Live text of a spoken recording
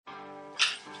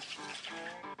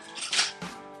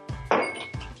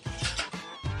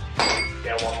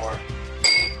Yeah, one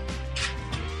more.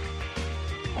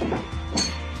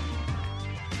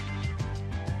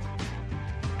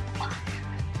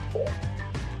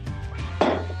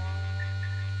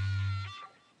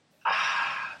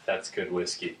 That's good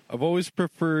whiskey. I've always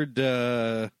preferred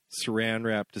saran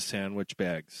wrap to sandwich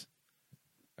bags.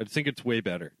 I think it's way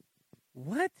better.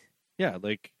 What? Yeah,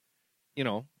 like, you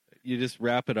know, you just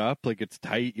wrap it up, like it's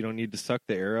tight. You don't need to suck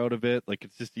the air out of it. Like,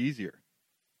 it's just easier.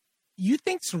 You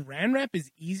think saran wrap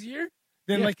is easier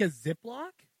than like a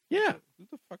Ziploc? Yeah. Who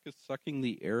the fuck is sucking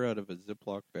the air out of a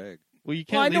Ziploc bag? Well, you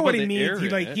Well, can't I know leave what all he the air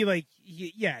means. in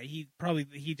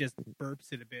it. He just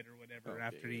burps it a bit or whatever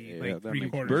after he that three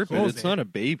makes quarters Burp it. closes It's not a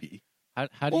baby. How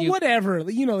do Well, you whatever.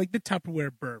 You know, like the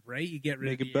Tupperware burp, right? You get rid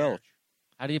Make of it the air. belch.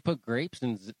 how do you put grapes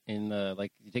in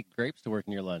like you take grapes to work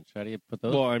in your lunch? How do you put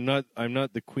those? Well, I'm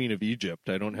not the queen of Egypt.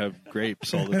 I don't have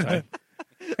grapes all the time.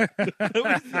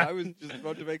 I was just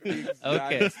about to make the exact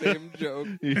Okay. same joke.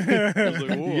 You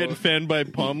getting fanned by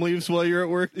palm leaves while you're at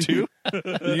work too?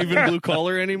 You even blue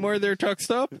collar anymore there, truck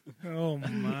stop? Oh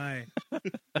my!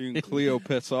 You can Cleo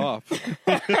piss off.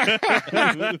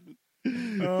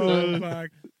 Oh fuck!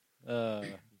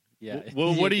 Yeah.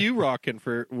 Well, what are you rocking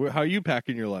for? How are you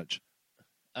packing your lunch?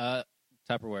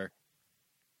 Tupperware.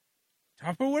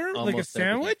 Tupperware, like a Almost everything.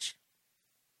 sandwich?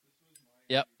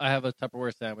 Yep, I have a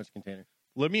Tupperware sandwich container.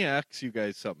 Let me ask you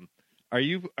guys something. Are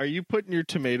you putting your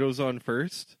tomatoes on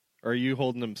first, or are you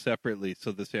holding them separately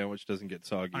so the sandwich doesn't get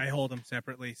soggy? I hold them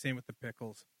separately. Same with the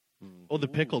pickles. Oh, the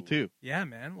pickle too. Yeah,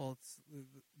 man. Well,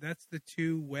 that's the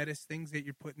two wettest things that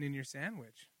you're putting in your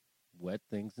sandwich. Wet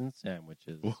things and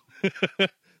sandwiches.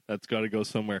 That's got to go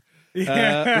somewhere.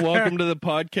 Yeah. Welcome to the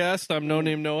podcast. I'm No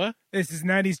Name Noah. This is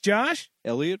 90s Josh.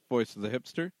 Elliot, voice of the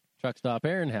hipster. Truck stop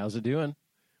Aaron, how's it doing?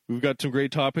 We've got some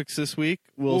great topics this week.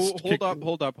 We'll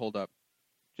Hold up.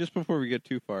 Just before we get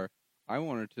too far, I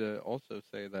wanted to also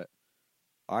say that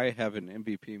I have an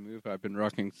MVP move I've been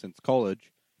rocking since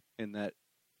college, in that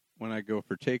when I go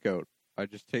for takeout, I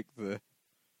just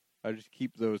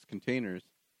keep those containers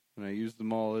and I use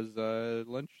them all as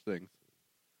lunch things.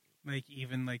 Like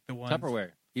even like the ones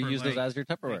Tupperware. You for, use those like- as your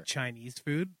Tupperware. like Chinese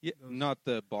food. Yeah, Those- not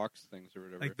the box things or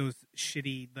whatever. like those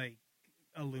shitty like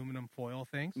aluminum foil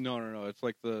things No. It's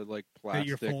like the that plastic,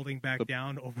 you're folding back the-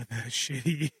 down over the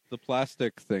shitty. the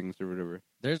plastic things or whatever.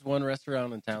 There's one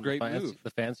restaurant in town, great move. the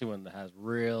fancy one that has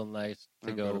real nice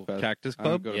to I don't go. Cactus I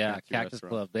don't Club. go to Yeah, fancy Cactus restaurants.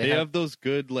 Club. They have those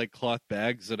good like cloth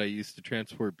bags that I used to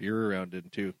transport beer around in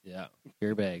too. yeah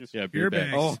beer bags, Yeah, Beer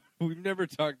bags. bags. Oh, we've never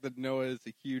talked that Noah is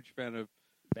a huge fan of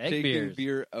bag taking beers.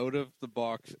 beer out of the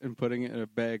box and putting it in a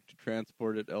bag to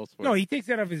transport it elsewhere. No, he takes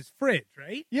that out of his fridge,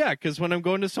 right? Yeah, because when I'm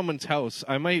going to someone's house,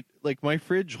 I might like my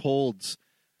fridge holds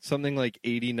something like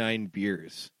 89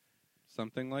 beers.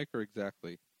 Something like or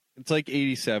exactly. It's like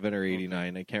 87 or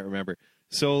 89. I can't remember.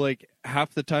 So like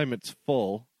half the time it's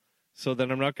full. So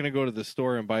then I'm not going to go to the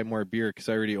store and buy more beer because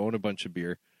I already own a bunch of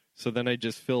beer. So then I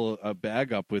just fill a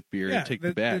bag up with beer and take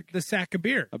the bag. The sack of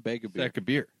beer. A bag of beer. Sack of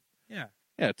beer. Yeah.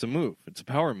 Yeah, it's a move. It's a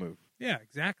power move. Yeah,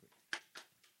 exactly.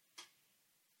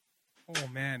 Oh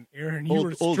man, Aaron, you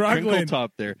were Old struggling. crinkle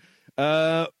top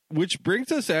there. Which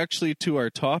brings us actually to our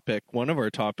topic, one of our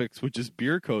topics, which is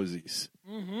beer cozies.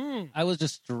 Mm-hmm. I was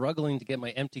just struggling to get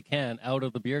my empty can out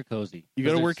of the beer cozy. You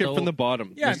got to Because work they're it from the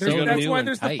bottom. Yeah, They're so that's new why and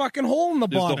there's tight. the fucking hole in the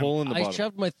There's bottom. the hole in the I bottom.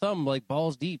 shoved my thumb like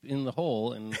balls deep in the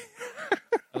hole, and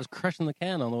I was crushing the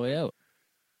can on the way out.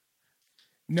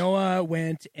 Noah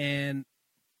went and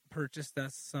purchased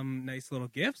us some nice little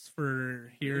gifts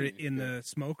for here in the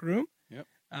smoke room. Yep.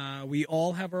 We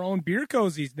all have our own beer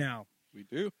cozies now. We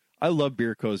do. I love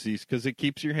beer cozies because it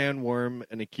keeps your hand warm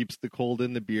and it keeps the cold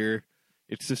in the beer.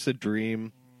 It's just a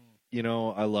dream. You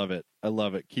know, I love it. I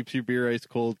love it. Keeps your beer ice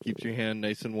cold, keeps your hand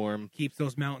nice and warm, Keeps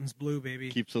those mountains blue, baby.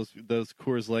 keeps those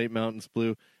Coors Light Mountains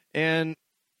blue. And,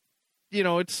 you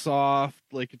know, it's soft,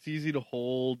 like it's easy to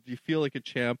hold. You feel like a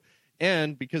champ.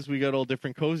 And because we got all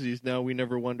different cozies, now we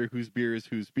never wonder whose beer is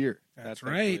whose beer. That's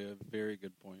right. actually a very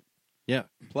good point. Yeah.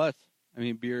 Plus, I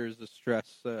mean, beer is a stress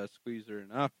squeezer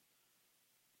enough,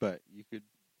 but you could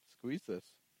squeeze this,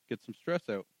 get some stress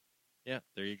out. Yeah,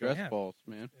 there you Stress Yeah. balls,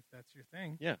 man. If that's your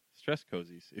thing. Yeah, stress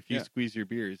cozies. If you Yeah. squeeze your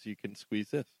beers, you can squeeze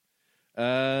this.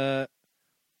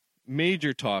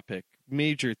 Major topic,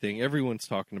 major thing. Everyone's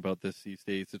talking about this these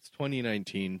days. It's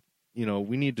 2019. You know,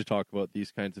 we need to talk about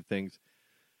these kinds of things.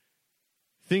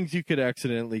 Things you could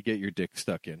accidentally get your dick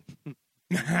stuck in.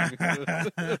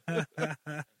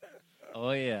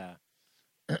 Oh yeah.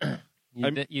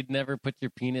 You'd never put your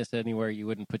penis anywhere you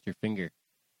wouldn't put your finger.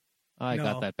 I No.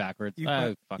 got that backwards. You I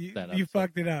fuck- fucked that up. You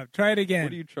fucked it up. Try it again.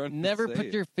 What are you trying to Never say? put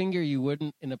your finger you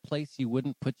wouldn't in a place you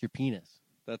wouldn't put your penis.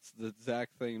 That's the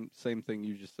exact same thing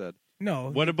you just said. No.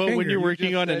 What about when finger. you're You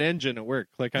working just on an said- engine at work?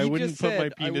 Like, I You wouldn't just put my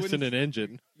said I penis in wouldn't- an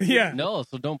engine, Yeah. No,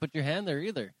 so don't put your hand there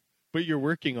either. but you're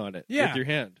working on it Yeah. with your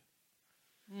hand.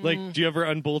 Like, Mm, do you ever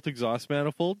unbolt exhaust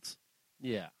manifolds?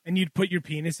 yeah. And you'd put your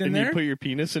penis in And there? you put your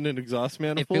penis in an exhaust If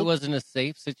manifold? it was in a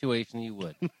safe situation, you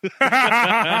would.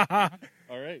 I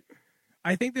All right.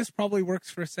 think this probably works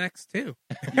for sex too.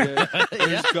 Yeah,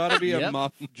 there's got to be a Yep.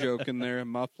 muff joke in there, a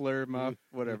muffler, muff,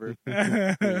 whatever. You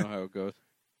well, know how it goes.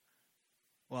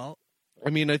 I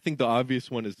mean, I think the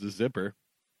obvious one is the zipper.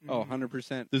 Oh,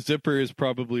 100%. The zipper is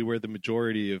probably where the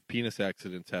majority of penis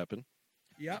accidents happen.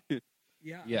 Yep.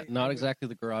 Yeah. Yeah, not exactly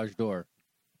the garage door.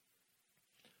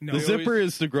 No. The They zipper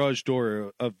always- is the garage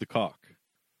door of the cock.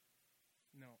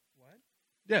 No. What?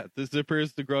 Yeah, the zipper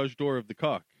is the garage door of the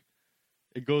cock.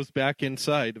 It goes back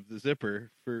inside of the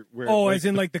zipper for where. Oh, like, as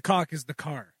in like the cock is the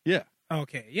car. Yeah.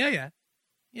 Okay. Yeah.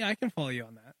 Yeah, I can follow you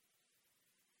on that.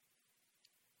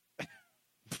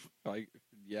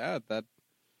 Yeah,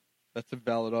 that's a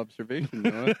valid observation.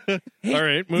 Noah. Hey, All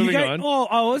right, you moving guys- on. Oh,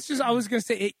 I was gonna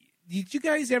say, did you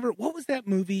guys ever? What was that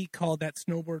movie called? That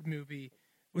snowboard movie?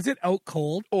 Was it Out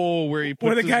Cold? Oh, where he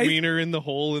Where puts the his guy- wiener in the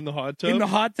hole in the hot tub In the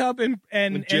hot tub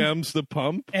and jams the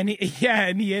pump. and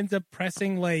he ends up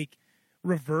pressing like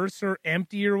reverse or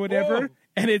empty or whatever, Oh.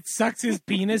 and it sucks his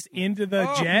penis into the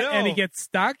Oh, jet, and he no. gets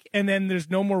stuck, and then there's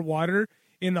no more water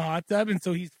in the hot tub, and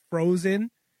so he's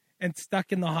frozen and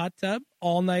stuck in the hot tub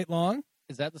all night long.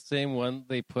 Is that the same one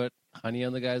they put honey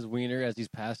on the guy's wiener as he's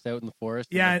passed out in the forest?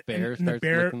 Yeah, and the bear and the starts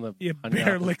bear, licking the yeah, honey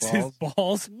bear off licks his his balls.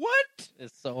 balls. What?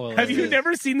 It's so hilarious. Have you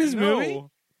never seen this movie? No.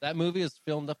 That movie is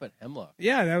filmed up at Hemlock.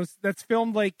 Yeah, that's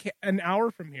filmed like an hour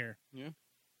from here. An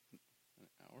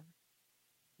hour?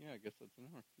 Yeah, I guess that's an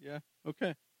hour. Yeah,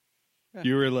 okay.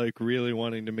 You were like really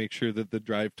wanting to make sure that the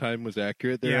drive time was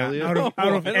accurate there, Yeah, Elliot? out of I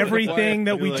don't know everything why.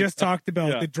 that we You're like, just talked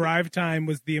about, yeah. the drive time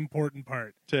was the important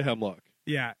part. to Hemlock.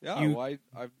 Yeah, Yeah, you well,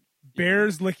 I've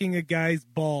bears licking a guy's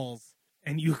balls,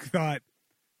 and you thought,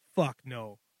 "Fuck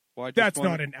no, well, I just that's wanted-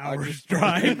 not an I hour's just-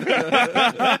 drive."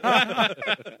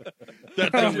 That's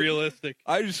unrealistic.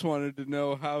 I just wanted to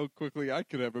know how quickly I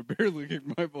could have a bear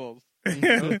licking my balls.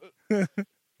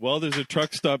 Well, there's a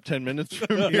truck stop 10 minutes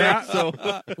from here. Yeah. So,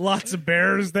 Lots of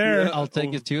bears there. Yeah. I'll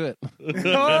take you to it.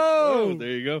 Oh! there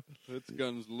you go. This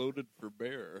gun's loaded for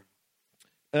bear.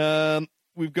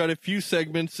 We've got a few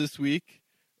segments this week.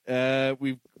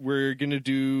 We're gonna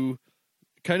do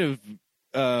kind of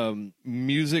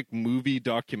music movie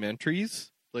documentaries,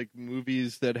 like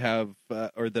movies that have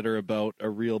or that are about a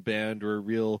real band or a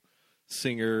real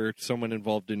singer, someone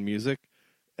involved in music.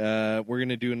 We're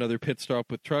gonna do another pit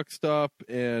stop with Truck Stop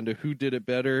and a Who Did It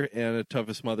Better and a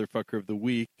Toughest Motherfucker of the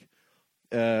Week.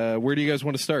 Where do you guys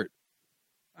want to start?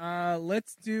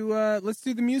 Let's do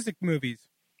the music movies.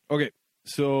 Okay,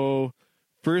 so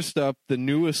first up, the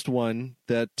newest one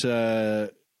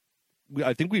that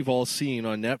I think we've all seen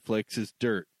on Netflix is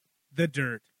Dirt. The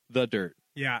Dirt. The Dirt.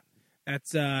 Yeah,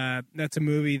 that's a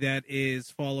movie that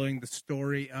is following the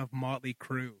story of Motley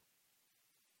Crue.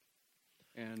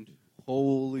 And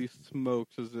holy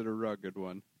smokes, is it a rugged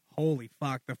one? Holy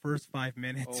fuck! The first 5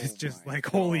 minutes Oh is just my like,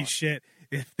 holy God. shit!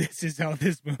 If this is how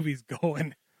this movie's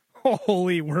going,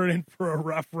 holy, we're in for a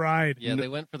rough ride. Yeah, they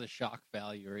went for the shock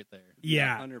value right there.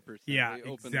 Yeah, 100%. Yeah, They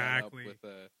opened exactly. that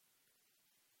up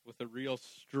with a real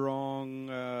strong,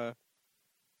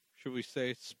 should we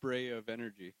say, spray of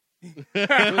energy.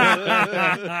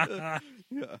 Yeah.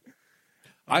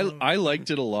 Oh. I liked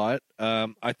it a lot.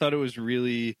 I thought it was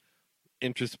really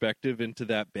introspective into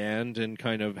that band and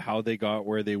kind of how they got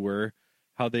where they were,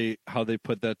 how they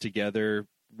put that together,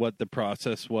 what the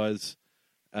process was.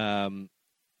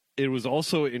 It was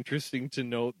also interesting to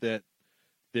note that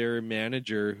their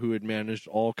manager, who had managed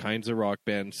all kinds of rock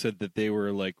bands, said that they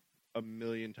were like a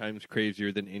million times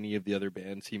crazier than any of the other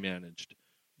bands he managed.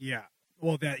 Yeah.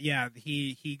 Well,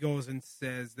 he goes and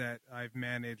says that I've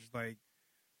managed, like,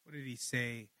 what did he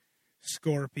say?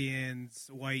 Scorpions,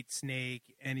 White Snake,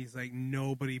 and he's like,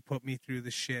 nobody put me through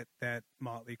the shit that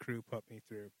Motley Crue put me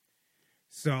through.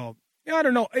 So, yeah, I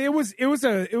don't know. It was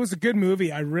a good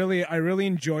movie. I really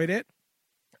enjoyed it.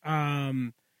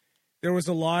 There was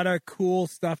a lot of cool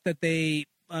stuff that they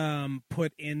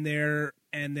put in there,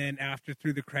 and then after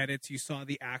through the credits, you saw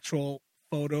the actual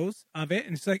photos of it,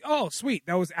 and it's like, oh, sweet,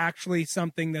 that was actually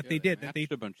something that they did, that they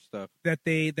matched a bunch of stuff. that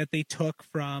they took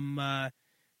from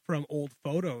old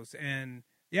photos. And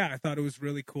yeah, I thought it was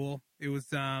really cool. It was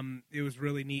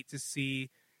really neat to see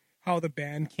how the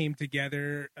band came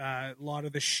together, a lot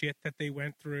of the shit that they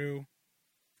went through.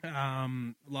 A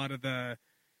lot of the,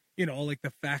 like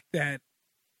the fact that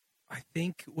I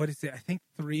think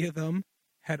 3 of them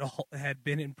had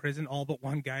been in prison. All but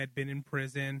one guy had been in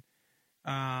prison.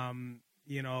 Nikki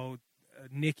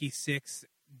Sixx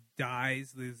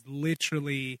dies. There's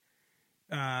literally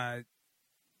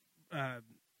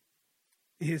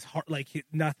his heart,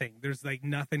 nothing. There's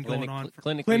nothing going on.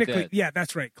 Clinically dead. Yeah,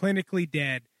 that's right. Clinically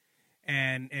dead,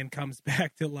 and comes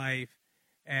back to life.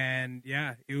 And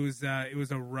yeah, it was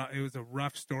a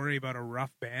rough story about a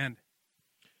rough band.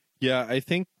 Yeah, I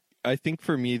think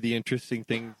for me the interesting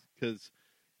thing, because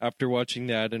after watching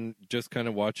that and just kind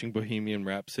of watching Bohemian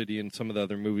Rhapsody and some of the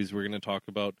other movies we're going to talk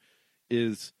about,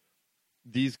 is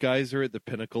these guys are at the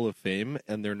pinnacle of fame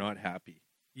and they're not happy.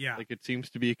 Yeah. Like, it seems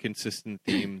to be a consistent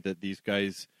theme that these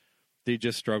guys, they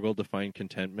just struggle to find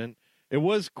contentment. It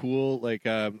was cool. Like,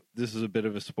 this is a bit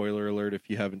of a spoiler alert. If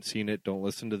you haven't seen it, don't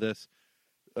listen to this.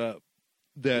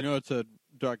 It's a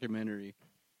documentary.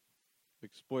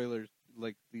 Like, spoilers,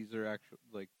 like, these are actual,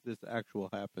 like, this actual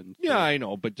happened. Yeah, I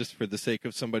know, but just for the sake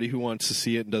of somebody who wants to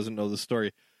see it and doesn't know the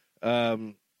story, at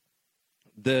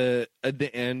the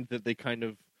end that they kind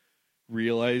of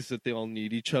realize that they all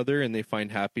need each other and they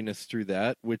find happiness through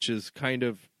that, which is kind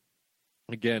of,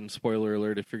 again, spoiler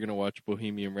alert if you're going to watch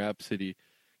Bohemian Rhapsody,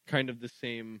 kind of the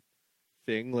same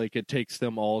thing. Like, it takes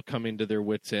them all coming to their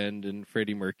wits' end, and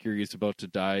Freddie Mercury is about to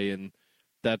die, and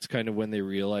that's kind of when they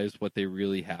realize what they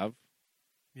really have.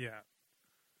 Yeah.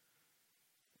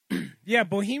 Yeah,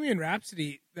 Bohemian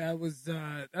Rhapsody,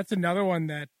 that's another one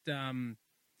that,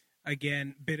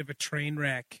 again, bit of a train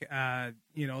wreck.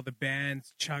 The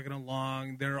band's chugging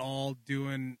along. They're all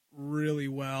doing really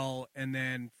well. And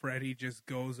then Freddie just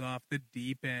goes off the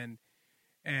deep end.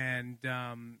 And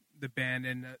the band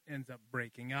ends up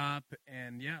breaking up.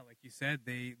 And, yeah, like you said,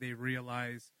 they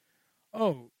realize,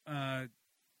 or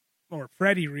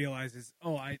Freddie realizes,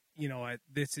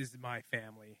 this is my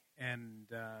family. And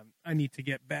I need to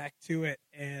get back to it.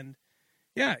 And,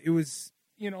 yeah, it was,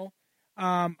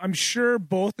 I'm sure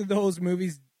both of those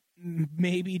movies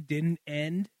maybe didn't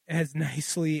end as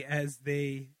nicely as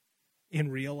they in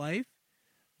real life,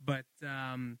 but yeah,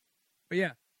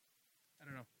 I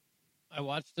don't know. I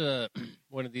watched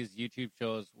one of these YouTube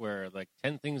shows where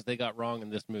 10 things they got wrong in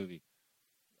this movie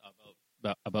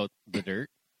about the dirt,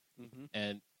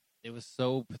 and it was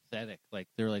so pathetic. Like,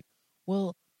 they're like,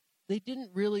 well, they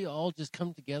didn't really all just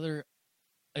come together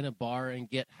in a bar and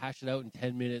hash it out in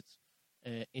 10 minutes.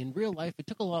 In real life, it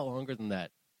took a lot longer than that.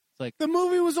 It's like, the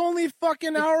movie was only a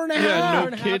fucking hour and a half. Yeah, hour no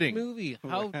and a half kidding. Movie.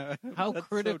 How That's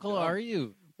critical so dumb. are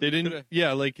you? They didn't,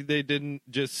 they didn't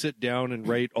just sit down and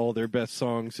write all their best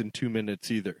songs in 2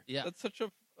 minutes either. Yeah, That's such a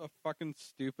fucking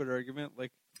stupid argument.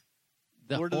 Like,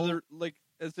 the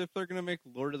as if they're gonna make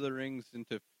Lord of the Rings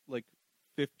into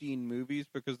 15 movies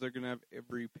because they're gonna have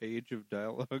every page of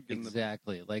dialogue.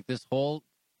 Exactly. Like, this whole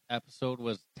episode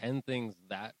was 10 things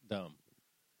that dumb.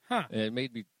 Huh. And it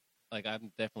made me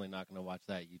I'm definitely not going to watch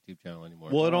that YouTube channel anymore.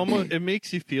 Well, it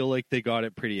makes you feel like they got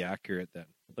it pretty accurate then.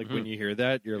 Like, when you hear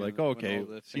that, you're like, oh, when okay, all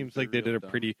the it seems things are like they did real a dumb.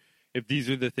 pretty, if these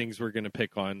are the things we're going to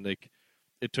pick on, like,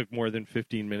 it took more than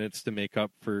 15 minutes to make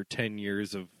up for 10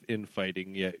 years of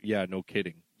infighting. Yeah, no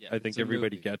kidding. Yeah, I think it's a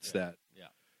everybody movie. gets that.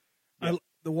 Yeah.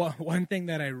 The one thing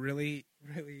that I really,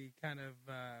 really kind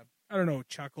of,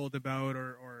 chuckled about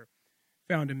or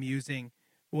found amusing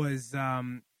was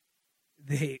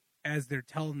as they're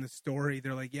telling the story,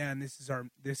 they're like, yeah, and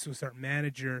this was our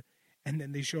manager, and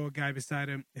then they show a guy beside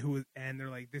him and they're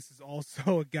like, this is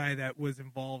also a guy that was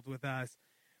involved with us,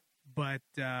 but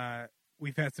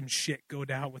we've had some shit go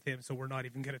down with him, so we're not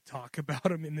even going to talk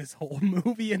about him in this whole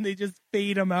movie, and they just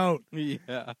fade him out.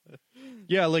 Yeah.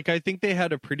 Yeah, like, I think they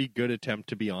had a pretty good attempt,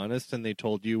 to be honest, and they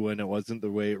told you when it wasn't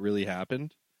the way it really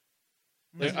happened.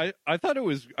 Like, I thought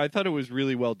it was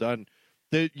really well done.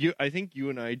 I think you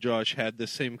and I, Josh, had the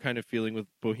same kind of feeling with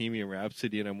Bohemian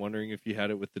Rhapsody, and I'm wondering if you had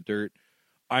it with The Dirt.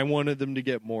 I wanted them to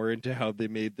get more into how they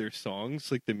made their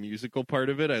songs, like the musical part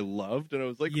of it. I loved, and I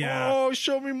was like, oh,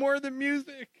 show me more of the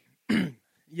music.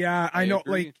 Yeah, I know.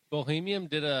 agree. Like, Bohemian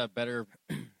did a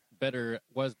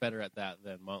was better at that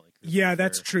than Motley Crue. yeah, for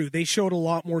that's sure. true. They showed a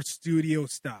lot more studio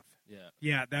stuff. Yeah.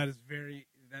 Yeah, that is very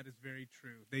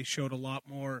true. They showed a lot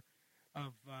more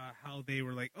of how they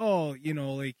were like, oh,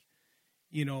 no,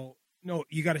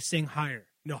 you got to sing higher.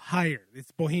 No, higher.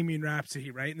 It's Bohemian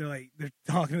Rhapsody, right? And they're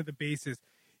talking to the bassist.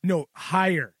 No,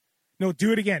 higher. No,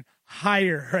 do it again.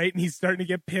 Higher, right? And he's starting to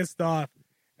get pissed off.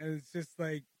 And it's just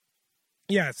like,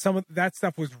 yeah, some of that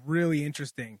stuff was really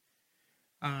interesting.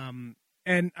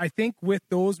 And I think with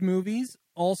those movies,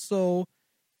 also,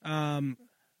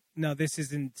 now this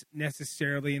isn't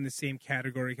necessarily in the same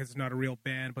category because it's not a real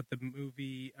band, but the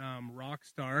movie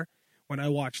Rockstar, when I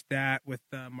watched that with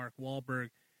Mark Wahlberg,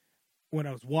 when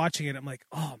I was watching it, I'm like,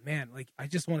 oh man, like I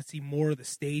just want to see more of the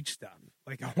stage stuff.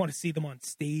 Like I want to see them on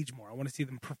stage more. I want to see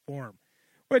them perform,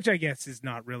 which I guess is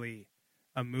not really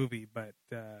a movie, but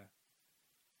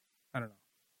I don't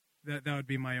know. That would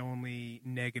be my only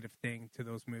negative thing to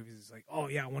those movies. Is like, oh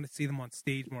yeah, I want to see them on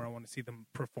stage more. I want to see them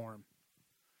perform.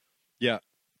 Yeah,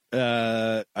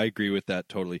 I agree with that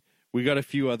totally. We got a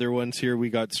few other ones here. We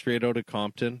got Straight Outta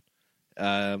Compton.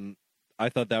 I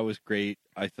thought that was great.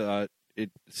 I thought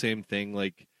same thing.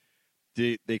 Like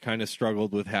they kind of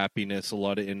struggled with happiness, a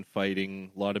lot of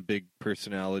infighting, a lot of big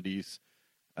personalities.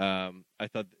 I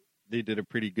thought they did a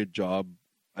pretty good job.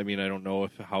 I mean, I don't know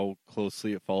how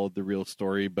closely it followed the real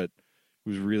story, but it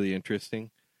was really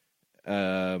interesting.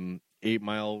 8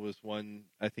 Mile was one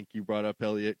I think you brought up,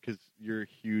 Elliot, because you're a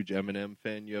huge Eminem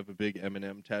fan. You have a big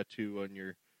Eminem tattoo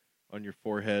on your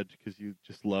forehead because you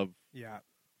just love. Yeah,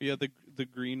 the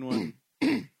green one.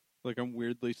 Like I'm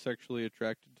weirdly sexually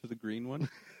attracted to the green one.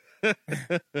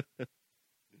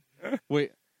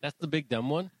 Wait, That's the big dumb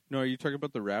one. no, are you talking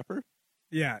about the rapper?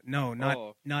 yeah, no, not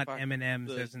Oh, not fuck.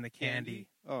 M&M's as in the candy.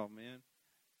 Oh man,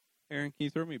 Aaron, can you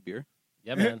throw me a beer?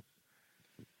 Yeah, man.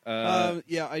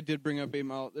 Yeah, I did bring up 8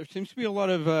 Mile. There seems to be a lot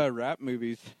of rap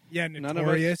movies. Yeah, None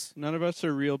Notorious. of us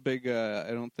are real big.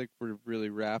 I don't think we're really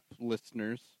rap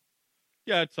listeners.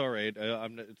 Yeah, it's all right.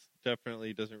 It's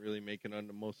definitely doesn't really make it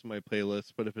onto most of my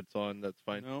playlists, but if it's on, that's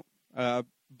fine. No,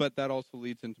 but that also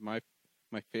leads into my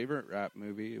favorite rap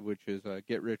movie, which is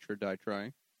Get Rich or Die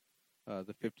Trying,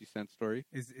 the 50 Cent story.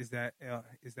 Is that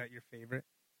your favorite?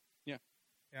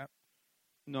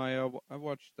 No, I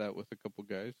watched that with a couple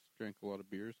guys, drank a lot of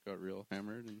beers, got real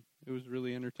hammered, and it was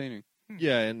really entertaining.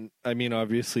 Yeah, and I mean,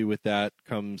 obviously, with that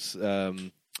comes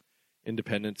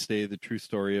Independence Day, the true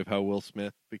story of how Will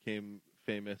Smith became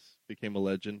famous, became a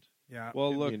legend. Yeah. Well,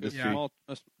 in the look, industry.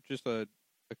 just a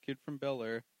kid from Bel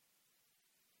Air,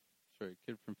 a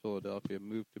kid from Philadelphia,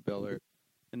 moved to Bel Air,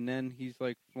 and then he's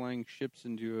like flying ships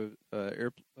into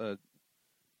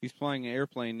he's flying an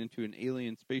airplane into an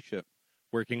alien spaceship.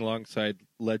 Working alongside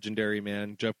legendary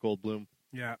man Jeff Goldblum.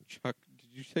 Yeah. Chuck, did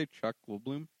you say Chuck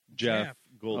Goldblum? Jeff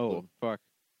Goldblum. Oh, fuck.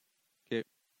 Okay.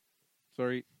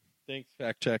 Sorry. Thanks,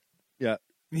 fact check. Yeah,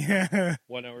 Yeah.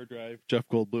 1 hour drive. Jeff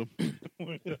Goldblum.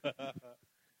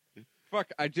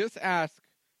 Fuck, I just asked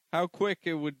how quick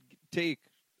it would take.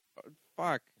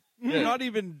 Fuck. Yeah. You're not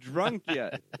even drunk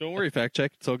yet. Don't worry, fact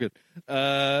check. It's all good.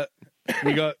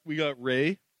 We got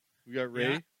Ray. We got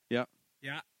Ray. Yeah.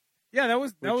 Yeah, that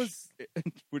was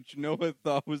Which Noah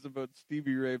thought was about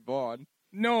Stevie Ray Vaughan.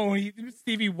 no, it was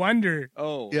Stevie Wonder.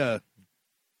 Oh. Yeah.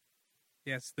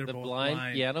 Yes, they're The both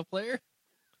blind piano player.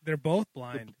 They're both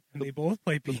blind, and they both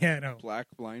play piano. Black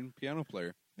blind piano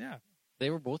player. Yeah. They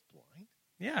were both blind.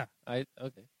 Yeah.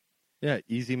 Okay. Yeah,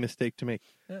 easy mistake to make.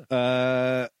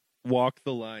 Yeah. Walk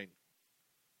the Line.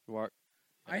 Walk.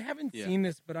 I haven't Yeah. seen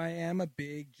this, but I am a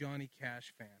big Johnny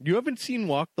Cash fan. You haven't seen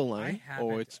Walk the I Line?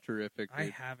 haven't. Oh, it's terrific. I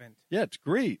Dude. haven't. Yeah, it's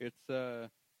great. It's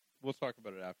we'll talk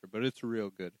about it after, but it's real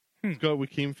good. It's got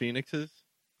Joaquin Phoenix's.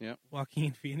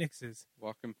 Joaquin Phoenix's.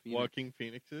 Walking Phoenix. Joaquin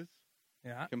Phoenix's?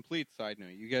 Yeah. Complete side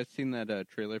note. You guys seen that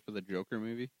trailer for the Joker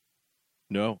movie?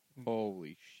 No.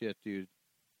 Holy shit, dude.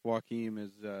 Joaquin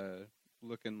is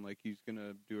looking like he's going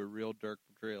to do a real dark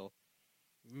portrayal.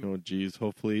 Oh, geez.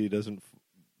 Hopefully he doesn't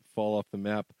fall off the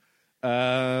map.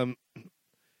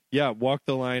 Yeah, Walk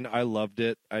the Line. I loved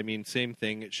it. I mean, same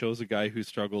thing. It shows a guy who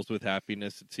struggles with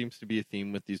happiness. It seems to be a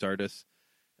theme with these artists.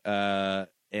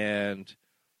 And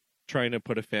trying to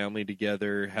put a family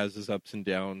together, has his ups and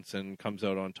downs, and comes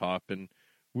out on top. And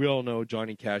we all know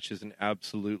Johnny Cash is an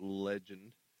absolute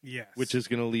legend, Yes. which is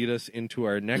going to lead us into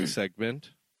our next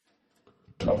segment.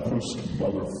 Toughest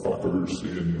motherfuckers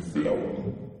in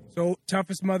film. So,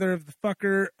 toughest mother of the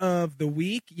fucker of the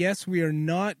week. Yes, we are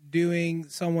not doing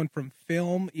someone from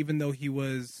film, even though he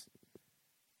was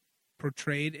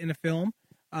portrayed in a film.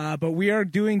 But we are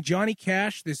doing Johnny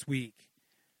Cash this week.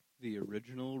 The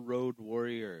original Road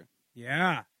Warrior.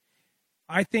 Yeah.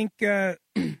 I think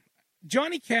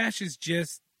Johnny Cash is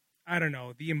just, I don't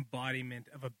know, the embodiment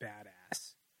of a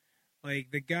badass.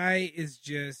 Like, the guy is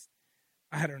just,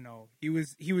 I don't know. He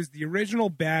was the original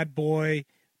bad boy,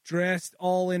 dressed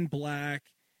all in black,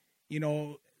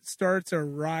 starts a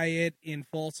riot in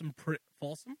Folsom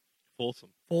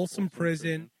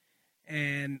Prison.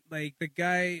 And, like, the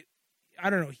guy, I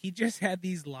don't know, he just had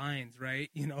these lines, right?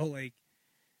 Like,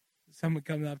 someone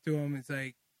comes up to him and it's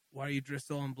like, why are you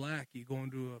dressed all in black? You going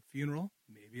to a funeral?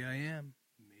 Maybe I am.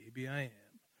 Maybe I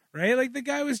am. Right? Like, the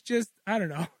guy was just, I don't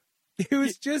know, It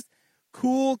was just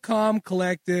cool, calm,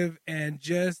 collective, and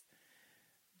just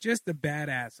a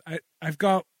badass. I've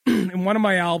got in one of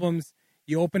my albums,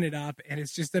 you open it up and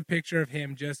it's just a picture of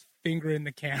him just fingering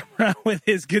the camera with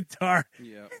his guitar.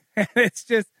 Yeah. And it's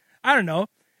just, I don't know.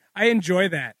 I enjoy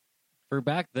that. For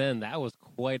back then, that was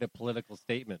quite a political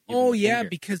statement. giving Oh the yeah, finger.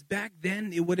 because back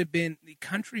then it would have been,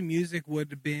 country music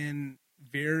would have been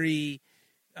very,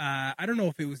 I don't know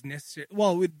if it was necessary.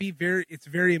 Well, it would be it's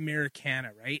very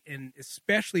Americana, right? And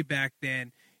especially back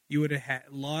then, you would have had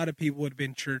a lot of people would have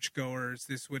been churchgoers.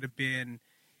 This would have been,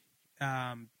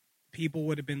 people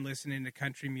would have been listening to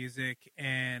country music,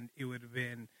 and it would have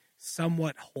been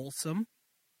somewhat wholesome,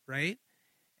 right?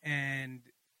 And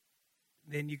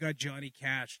then you got Johnny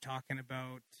Cash talking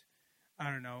about,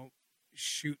 I don't know,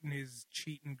 shooting his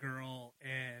cheating girl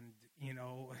and, you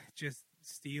know, just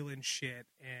stealing shit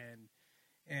and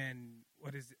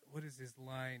what is his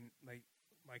line, like,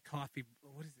 my coffee,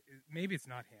 what is it? Maybe it's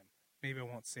not him. Maybe I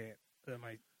won't say it. But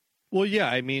Well, yeah,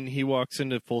 I mean, he walks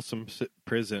into Folsom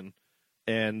Prison,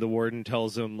 and the warden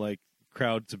tells him, like,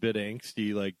 crowd's a bit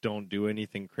angsty, like, don't do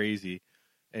anything crazy,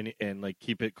 and like,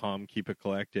 keep it calm, keep it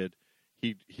collected.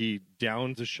 He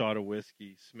downs a shot of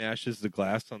whiskey, smashes the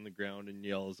glass on the ground, and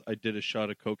yells, "I did a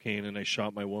shot of cocaine, and I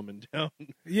shot my woman down."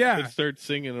 yeah. And starts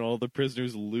singing, and all the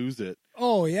prisoners lose it.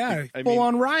 Oh yeah. I Full mean-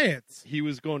 on riots. He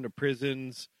was going to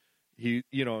prisons. He's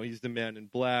the man in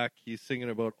black. He's singing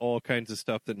about all kinds of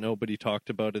stuff that nobody talked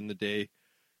about in the day.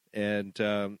 And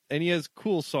he has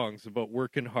cool songs about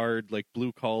working hard, like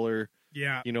Blue Collar,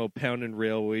 Yeah. pounding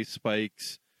railway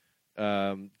spikes,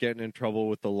 getting in trouble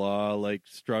with the law, like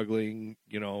struggling,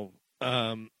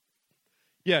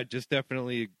 just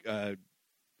definitely a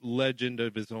legend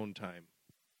of his own time.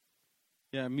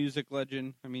 Yeah, music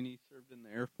legend. I mean, he served in the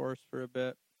Air Force for a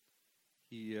bit.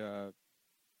 He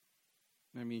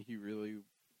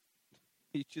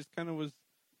just kind of was,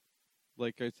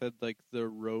 like I said, like the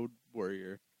road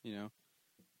warrior,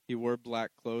 He wore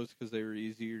black clothes because they were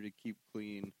easier to keep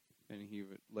clean, and he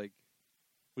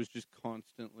was just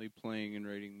constantly playing and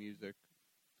writing music.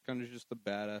 Kind of just the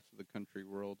badass of the country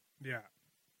world. Yeah.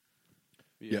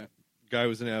 Yeah. Guy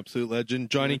was an absolute legend.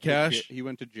 Johnny He went to Cash. he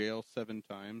went to jail 7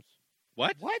 times.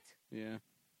 What? What? Yeah,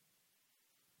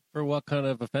 For what kind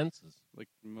of offenses? like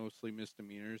mostly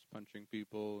misdemeanors, punching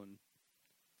people, and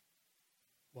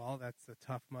Well, that's a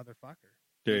tough motherfucker.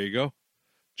 There you go.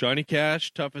 Johnny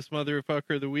Cash, toughest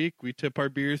motherfucker of the week. We tip our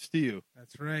beers to you.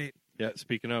 That's right. Yeah,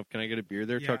 speaking of, can I get a beer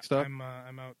there, Yeah, Truck Stop? I'm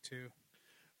out too.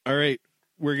 All right.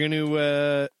 We're going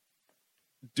to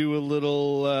do a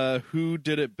little Who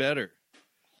Did It Better?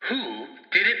 Who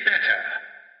did it better?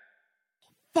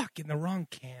 Fuck, in the wrong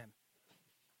can.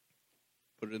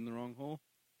 put it in the wrong hole.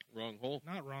 Wrong hole.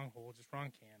 Not wrong hole, just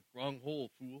wrong can. Wrong hole,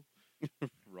 fool.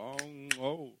 Wrong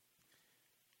hole.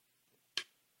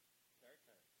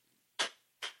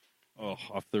 Oh,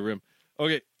 off the rim.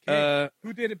 Okay. Okay.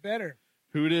 Who did it better?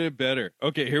 Who did it better?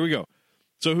 Okay, here we go.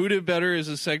 So Who Did It Better is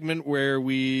a segment where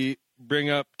we bring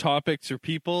up topics or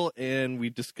people and we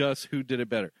discuss who did it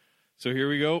better. So here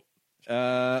we go.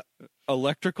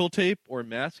 Electrical tape or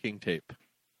masking tape?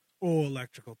 Oh,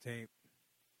 electrical tape.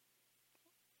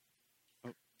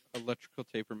 Electrical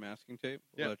tape or masking tape?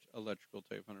 Yeah. Electrical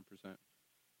tape,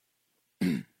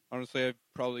 100%. Honestly, I've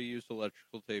probably used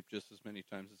electrical tape just as many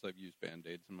times as I've used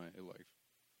Band-Aids in my life.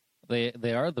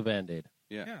 They are the Band-Aid.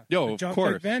 Yeah. Yo, The of jump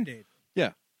course. like Band-Aid.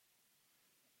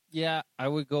 Yeah, I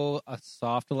would go a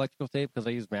soft electrical tape because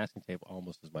I use masking tape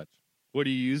almost as much. What do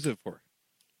you use it for?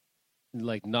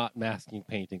 Like not masking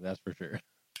painting, that's for sure.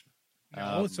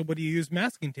 No, so what do you use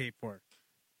masking tape for?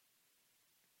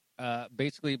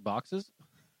 Basically boxes.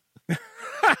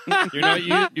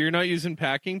 You're not using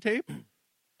packing tape?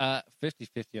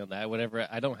 50-50 on that. Whatever.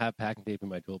 I don't have packing tape in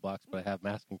my toolbox, but I have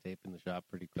masking tape in the shop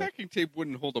pretty quick. Packing tape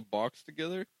wouldn't hold a box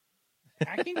together.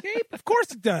 Packing tape? Of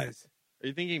course it does. Are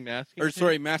you thinking masking Or, tape?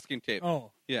 sorry, masking tape.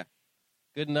 Oh,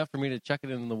 Good enough for me to chuck it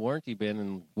in the warranty bin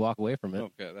and walk away from it.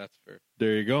 Okay, that's fair.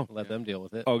 There you go. Let them deal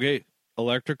with it. Okay.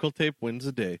 Electrical tape wins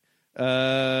the day.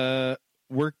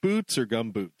 Work boots or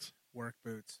gum boots? work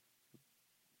boots.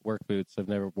 Work boots. I've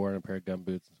never worn a pair of gum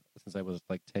boots since I was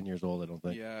like 10 years old, I don't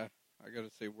think. Yeah, I gotta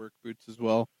say work boots as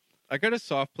well. I got a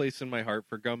soft place in my heart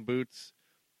for gum boots.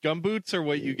 Gum boots are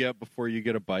what you get before you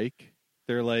get a bike.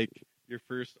 They're like your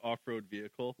first off-road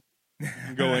vehicle. You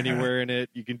can go anywhere in it.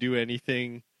 You can do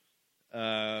anything.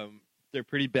 They're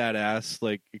pretty badass,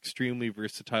 like extremely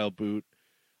versatile boot.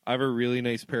 I have a really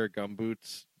nice pair of gum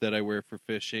boots that I wear for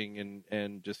fishing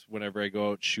and just whenever I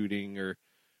go out shooting or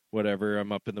whatever,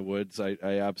 I'm up in the woods. I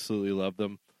absolutely love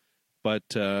them. But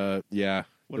yeah,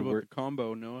 What The about work- the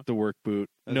combo, Noah? the work boot.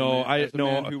 As a No, man, as a no.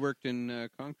 man who worked in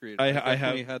concrete. I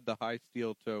definitely have- had the high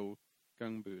steel toe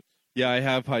gung boots. Yeah, I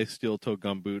have high steel toe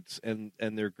gum boots, and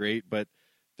they're great, but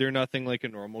they're nothing like a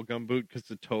normal gum boot because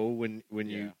the toe, when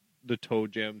Yeah. the toe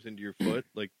jams into your foot,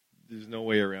 like there's no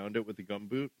way around it with the gum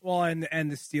boot. Well,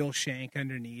 and the steel shank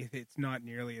underneath, it's not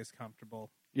nearly as comfortable.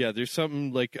 Yeah, there's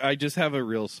something like I just have a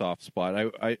real soft spot.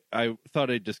 I thought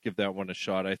I'd just give that one a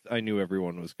shot. I knew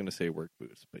everyone was going to say work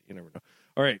boots, but you never know.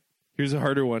 All right, here's a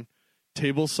harder one: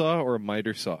 table saw or a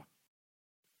miter saw?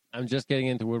 I'm just getting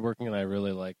into woodworking, and I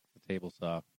really like the table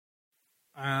saw.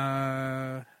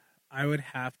 I would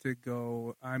have to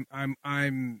go. I'm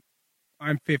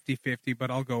 50-50,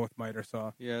 but I'll go with miter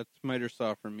saw. Yeah, it's miter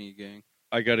saw for me, gang.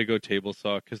 I got to go table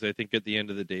saw because I think at the end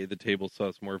of the day, the table saw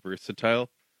is more versatile.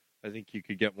 I think you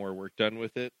could get more work done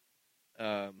with it.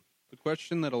 The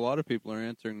question that a lot of people are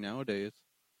answering nowadays: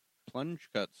 plunge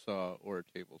cut saw or a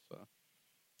table saw?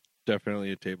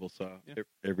 Definitely a table saw Yeah.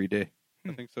 every day.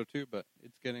 I think so too, but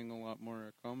it's getting a lot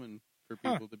more common for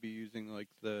Huh. people to be using like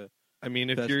the I mean,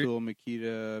 if you're Festool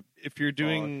Makita.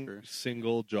 doing or-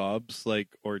 single jobs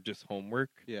or just homework,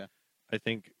 Yeah, I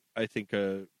think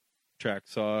a track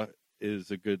saw is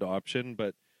a good option.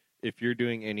 But if you're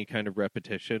doing any kind of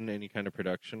repetition, any kind of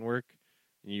production work,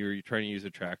 and you're trying to use a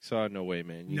track saw, no way,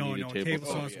 man. You No, need a no, table table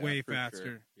saw. saw is way for sure.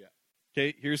 faster. Yeah.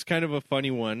 Okay, here's kind of a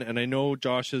funny one, and I know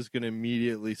Josh is going to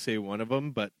immediately say one of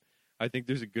them, but I think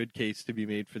there's a good case to be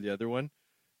made for the other one: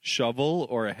 shovel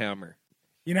or a hammer.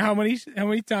 You know how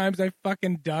many times I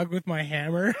fucking dug with my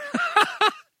hammer?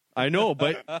 I know,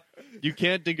 but you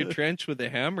can't dig a trench with a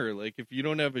hammer. Like if you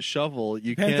don't have a shovel,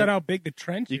 you Depends on can't. how big the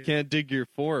trench You is. can't dig your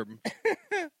form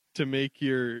to make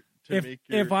your.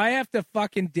 If I have to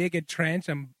fucking dig a trench,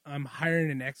 I'm hiring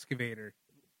an excavator.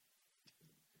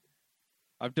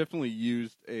 I've definitely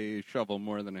used a shovel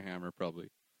more than a hammer, probably.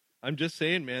 I'm just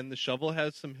saying, man, the shovel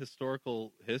has some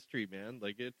historical history, man.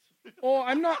 Like it's Oh,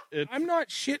 I'm not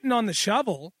shitting on the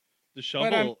shovel. the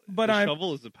shovel. but the I'm-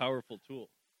 shovel is a powerful tool.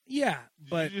 Yeah, Did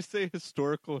but you just say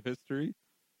historical history?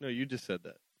 No, you just said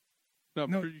that. No,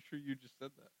 I'm No. pretty sure you just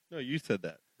said that. No, you said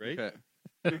that, right?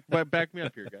 Okay. But back me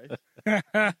up here,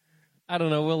 guys. I don't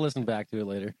know. We'll listen back to it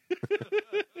later.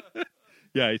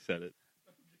 Yeah, I said it.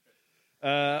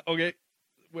 Okay,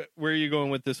 where are you going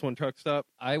with this one, Truck Stop?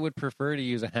 I would prefer to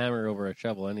use a hammer over a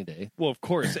shovel any day. Well, of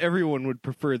course, everyone would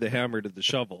prefer the hammer to the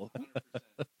shovel.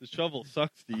 The shovel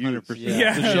sucks to use. 100%.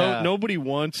 Yeah. The nobody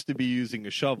wants to be using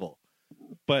a shovel.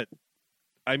 But,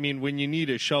 I mean, when you need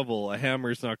a shovel, a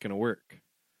hammer's not going to work.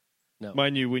 No.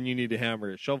 Mind you, when you need a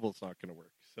hammer, a shovel's not going to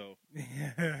work. So,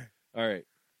 all right.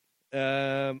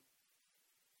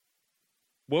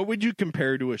 What would you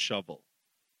compare to a shovel?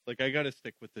 Like, I got to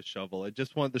stick with the shovel. I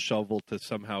just want the shovel to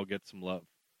somehow get some love.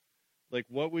 Like,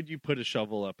 what would you put a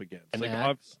shovel up against? An Like,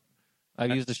 axe?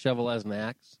 I've used a shovel as an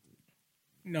axe.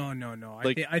 no.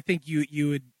 Like- I think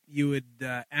you would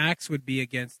axe would be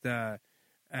against a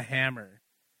hammer.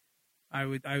 I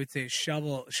would say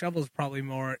shovel is probably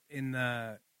more in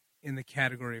the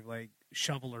category of like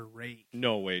shovel or rake.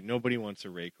 no way. Nobody wants a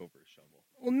rake over a shovel.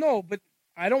 Well, no, but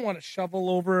I don't want a shovel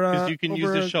over Because you can use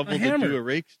over a shovel to hammer. do a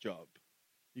rake's job.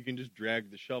 You can just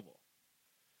drag the shovel.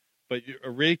 But a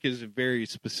rake is a very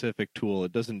specific tool.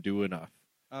 It doesn't do enough.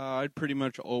 I'd pretty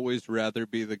much always rather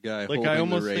be the guy Like, I holding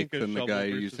almost the rake think a than the shovel guy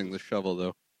versus using a- the shovel,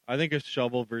 though. I think a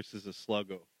shovel versus a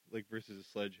sluggo, like versus a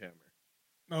sledgehammer,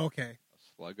 Okay,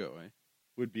 A sluggo, eh?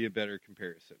 would be a better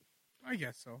comparison. I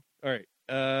guess so. All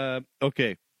right.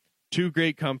 Okay. Two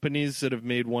great companies that have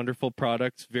made wonderful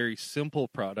products, very simple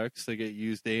products that get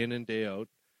used day in and day out.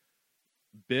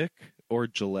 Bic or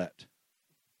Gillette?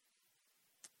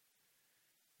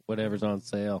 Whatever's on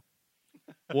sale.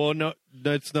 Well, no,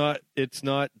 that's not. It's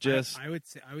not just I would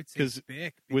say 'cause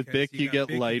Bic. with because Bic. You got get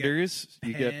Bic, lighters.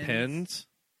 You get pens. pens.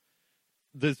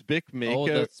 Does Bic make Oh,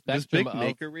 the Does spectrum Bic of-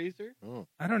 make a razor? Oh.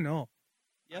 I don't know.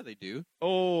 Yeah, they do.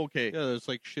 Oh, okay. Yeah, there's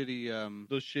like shitty.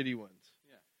 Those shitty ones.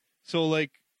 Yeah. So,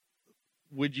 like,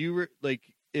 would you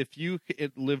if you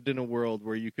lived in a world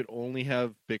where you could only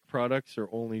have Bic products or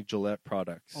only Gillette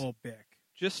products? Oh, Bic.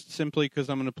 Just simply because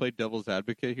I'm going to play devil's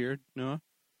advocate here, Noah.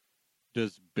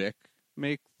 Does Bic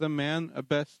make the man a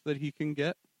best that he can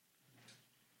get?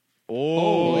 Oh,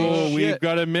 Holy we've shit.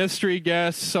 got a mystery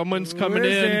guest. Someone's Who coming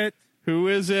is in. it? Who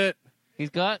is it? He's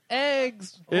got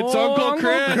eggs. It's Oh, Uncle Uncle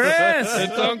Chris. Chris.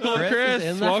 It's Uncle Chris Chris. is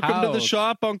in the Welcome to the house.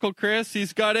 shop, Uncle Chris.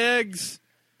 He's got eggs.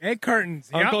 Egg cartons.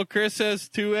 Yep. Uncle Chris has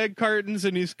 2 egg cartons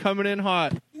and he's coming in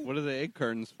hot. What are the egg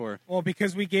cartons for? Well,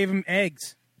 because we gave him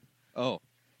eggs. Oh,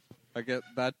 I get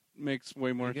that makes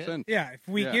way more get- sense. Yeah, if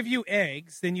we Yeah. give you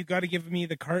eggs, then you got to give me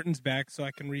the cartons back so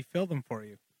I can refill them for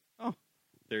you.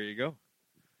 There you go.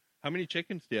 How many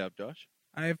chickens do you have, Josh?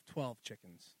 I have 12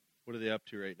 chickens. What are they up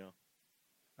to right now?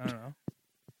 I don't know.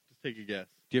 Just take a guess.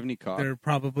 Do you have any cock? They're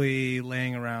probably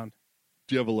laying around.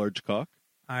 Do you have a large cock?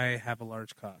 I have a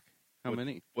large cock. How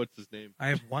many? What's his name? I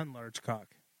have one large cock.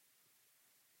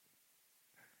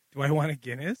 Do I want a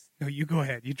Guinness? No, you go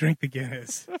ahead. You drink the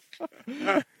Guinness.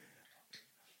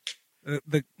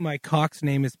 My cock's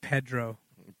name is Pedro.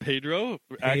 Pedro?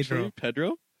 Actually,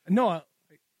 Pedro? No, are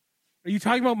you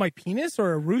talking about my penis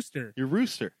or a rooster? Your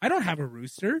rooster. I don't have a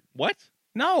rooster. What?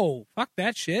 No, fuck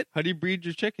that shit. How do you breed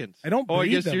your chickens? I don't Oh, I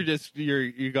breed guess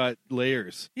them. you got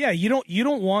layers. Yeah, you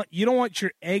don't want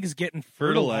your eggs getting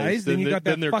fertilized. Then, and you got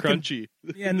that they're fucking, crunchy.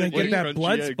 Yeah, and then They get that crunchy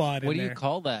blood eggs. spot in What do there. you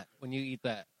call that when you eat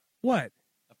that? What?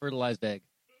 A fertilized egg.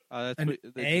 That's An what,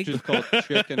 it's egg? just called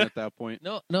chicken at that point.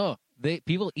 No.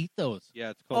 People eat those. Yeah,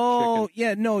 it's called Oh, chicken.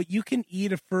 yeah, no, you can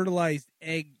eat a fertilized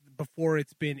egg before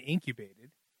it's been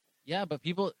incubated. Yeah, but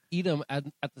people eat them at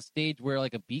the stage where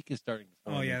like a beak is starting to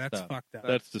form. Oh yeah, and that's stuff. fucked up.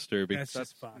 That's disturbing. That's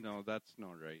just fucked. No, that's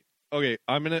not right. Okay,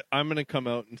 I'm gonna come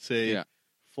out and say Yeah.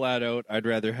 flat out, I'd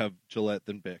rather have Gillette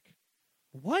than Bic.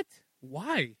 What?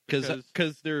 Why? Because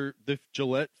the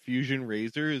Gillette Fusion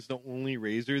razor is the only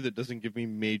razor that doesn't give me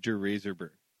major razor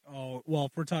burn. Oh well,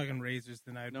 if we're talking razors,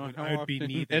 then I'd be often-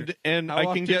 neither. And How I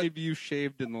often can get have you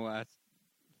shaved in the last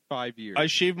 5 years? I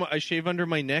shave under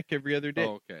my neck every other day.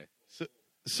 Oh, okay.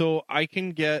 So I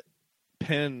can get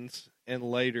pens and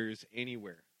lighters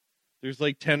anywhere. There's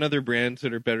like 10 other brands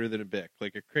that are better than a Bic.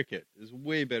 Like a Cricut is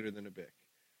way better than a Bic.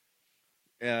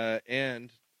 And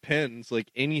pens,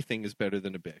 like anything is better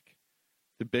than a Bic.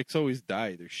 The Bics always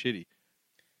die. They're shitty.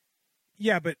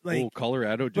 Yeah, but like,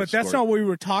 Colorado just but that's scored. not what we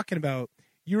were talking about.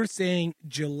 You were saying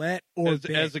Gillette or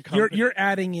Bic. As a company. You're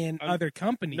adding in I'm- other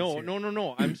companies.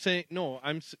 No. I'm saying no.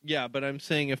 But I'm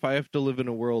saying if I have to live in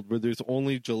a world where there's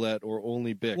only Gillette or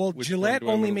only Bic, Well, which Gillette one do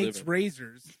I only wanna live makes in?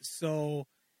 razors, so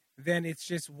then it's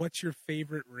just what's your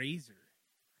favorite razor?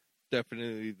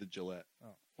 Definitely the Gillette. Oh,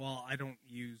 well, I don't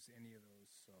use any of those,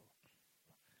 so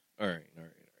All right. all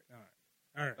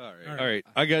right. All right.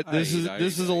 I got this. Aye,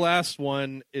 This aye, is the last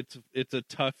one. It's a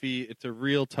toughie. It's a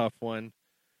real tough one.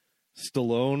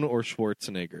 Stallone or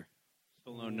Schwarzenegger?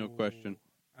 Stallone, no question.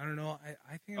 I don't know.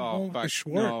 I think I'm Oh, going with fuck. the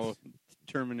Schwartz. No.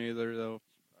 Terminator, though.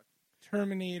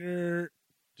 Terminator.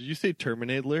 Did you say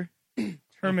Terminator?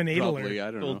 Terminator. Probably,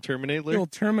 I don't know. Old Terminator. Little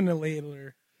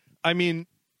Terminator. I mean,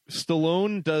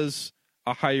 Stallone does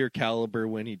a higher caliber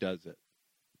when he does it,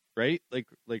 right? Like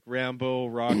Rambo,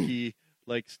 Rocky.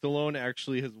 Like Stallone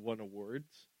actually has won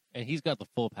awards. And he's got the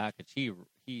full package.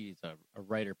 He's a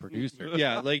writer producer.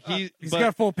 Yeah, like He's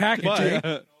got full package. eh?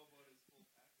 but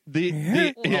the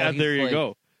Yeah. yeah, he's there you like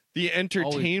go. The Always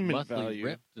entertainment muscly, value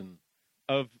ripped, and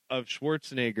of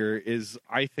Schwarzenegger is,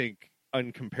 I think,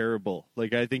 uncomparable.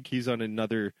 Like I think he's in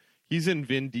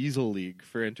Vin Diesel league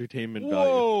for entertainment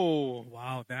value. Whoa!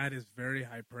 Wow, that is very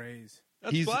high praise.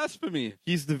 That's He's- blasphemy.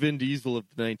 He's the Vin Diesel of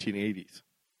the 1980s.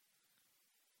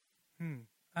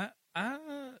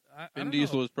 I Vin don't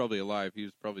Diesel know. was probably alive. He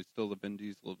was probably still the Vin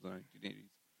Diesel of the 1980s.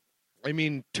 I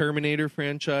mean, Terminator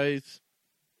franchise,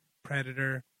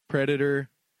 Predator. Predator.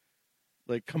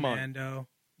 Like, come on. Commando.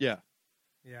 Yeah.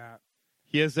 Yeah.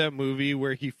 He has that movie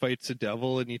where he fights a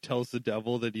devil and he tells the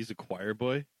devil that he's a choir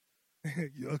boy.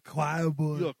 You're a choir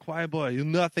boy. You're a choir boy. You're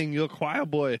nothing. You're a choir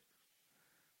boy.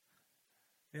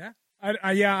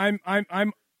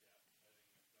 I'm.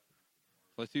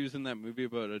 Plus, he was in that movie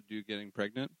about a dude getting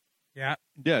pregnant. Yeah.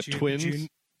 Yeah, Ju- twins.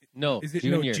 no, Is it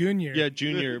Junior. no Junior? Yeah,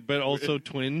 Junior, but also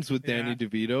twins with Danny Yeah.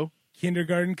 DeVito.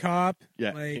 Kindergarten Cop.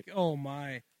 Yeah. Like, oh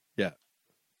my.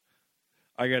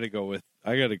 I gotta go with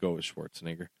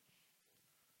Schwarzenegger.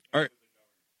 All right.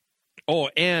 Oh,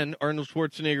 and Arnold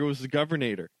Schwarzenegger was the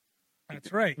governor.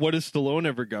 That's right. What has Stallone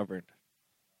ever governed?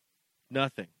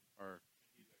 Nothing.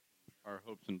 Our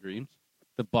hopes and dreams.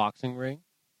 The boxing ring.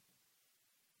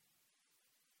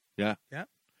 Yeah. Yeah.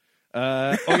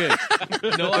 Okay.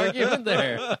 No argument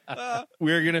there.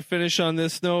 We're gonna finish on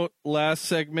this note. Last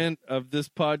segment of this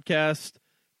podcast: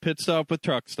 pit stop with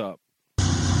truck stop.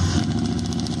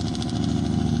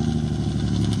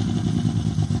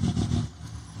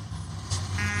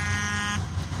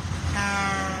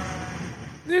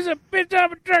 There's a bit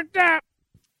of a truck stop.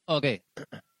 Okay,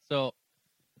 so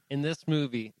in this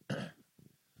movie,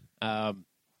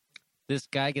 this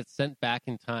guy gets sent back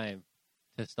in time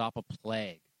to stop a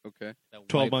plague. Okay. That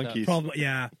 12 wipes out- monkeys. 12,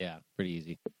 yeah. Yeah, pretty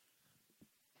easy.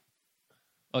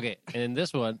 Okay, and in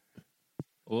this one,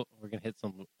 we're gonna hit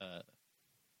some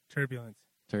Turbulence.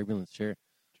 turbulence. Sure.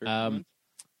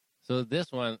 So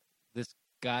this one, this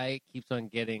guy keeps on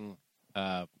getting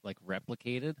like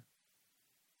replicated,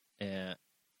 and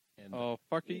And Oh,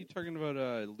 fuck, are you talking about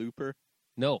Looper?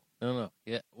 no.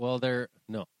 Yeah, well,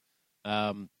 no.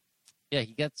 Yeah,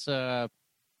 he gets cloned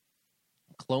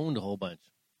a whole bunch.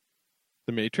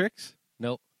 The Matrix?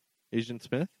 Nope. Agent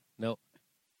Smith? Nope.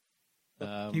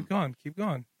 Keep going.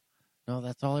 No,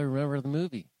 that's all I remember of the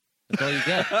movie. That's all you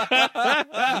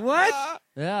get. What?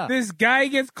 Yeah. This guy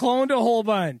gets cloned a whole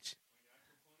bunch.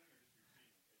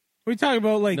 What are you talking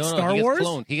about, like No, Star he gets Wars?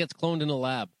 Cloned. He gets cloned in a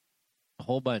lab. A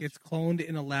whole bunch. Gets cloned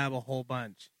in a lab a whole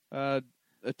bunch. Star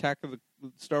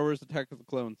Wars Attack of the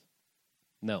Clones.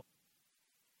 No.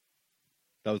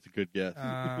 That was a good guess.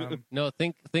 No,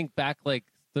 think back like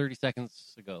 30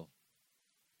 seconds ago.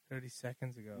 30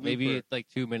 seconds ago. Maybe like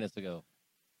 2 minutes ago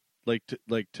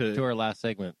to our last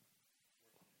segment.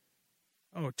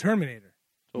 Oh, Terminator.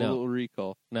 Total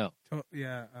Recall. No.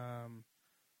 Yeah.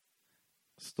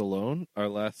 Stallone, our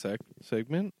last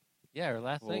segment. Yeah, our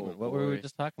last segment. Oh, What were we boy.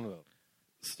 just talking about?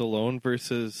 Stallone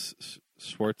versus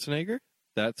Schwarzenegger.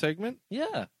 That segment.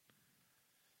 Yeah.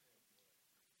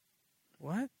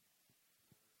 What?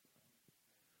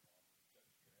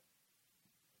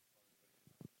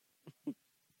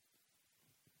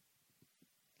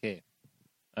 Okay.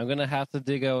 I'm going to have to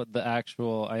dig out the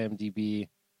actual IMDb.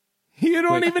 You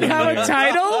don't Quick even have a there.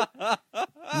 title?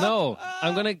 No,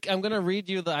 I'm going to read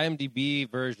you the IMDb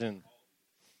version.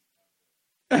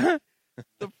 The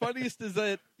funniest is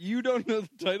that you don't know the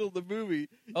title of the movie.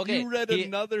 Okay, You read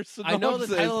another synopsis. I know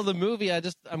the title of the movie. I'm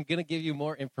going to give you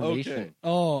more information. Okay.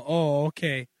 Oh,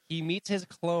 okay. He meets his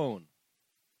clone.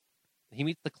 He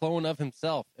meets the clone of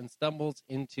himself and stumbles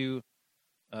into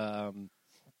a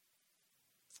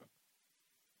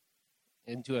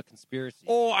conspiracy.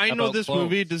 Oh, I know about this clones.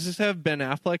 movie. Does this have Ben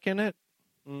Affleck in it?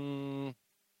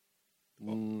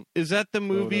 Is that the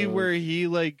movie Photos. where he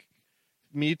like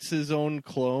meets his own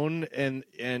clone and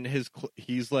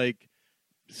he's like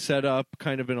set up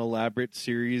kind of an elaborate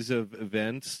series of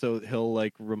events so he'll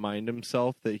like remind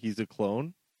himself that he's a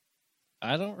clone?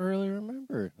 I don't really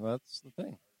remember. That's the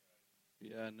thing.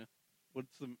 Yeah, no.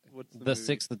 What's the The movie?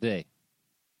 Sixth Day.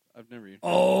 I've never even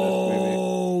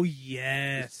Oh, The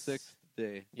yes. Sixth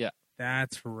Day.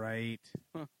 That's right.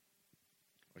 I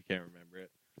can't remember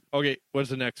it. Okay, what's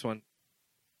the next one?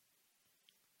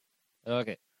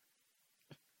 Okay.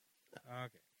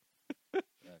 Okay.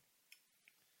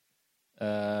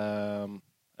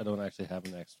 I don't actually have a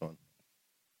next one.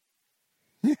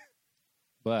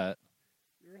 But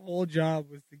Your whole job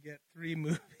was to get 3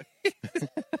 movies.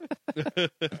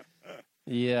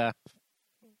 yeah.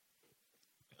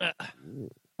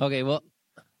 Okay, well,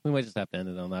 we might just have to end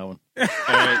it on that one.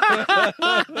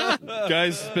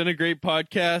 Guys, it's been a great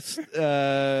podcast.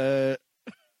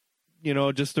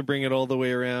 Just to bring it all the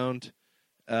way around.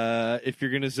 If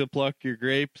you're going to Ziploc your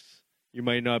grapes, you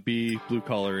might not be blue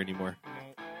collar anymore. No,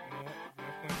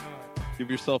 definitely not. Give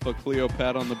yourself a Cleo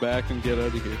pat on the back and get out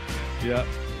of here. Yeah.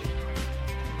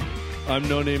 I'm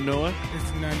No Name Noah. This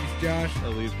is 90s Josh.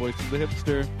 Ellie's voice is the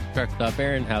hipster. Truck Stop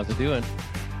Aaron, how's it doing?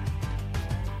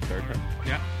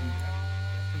 Yeah.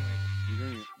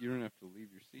 You don't have to leave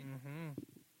your seat. Mm-hmm.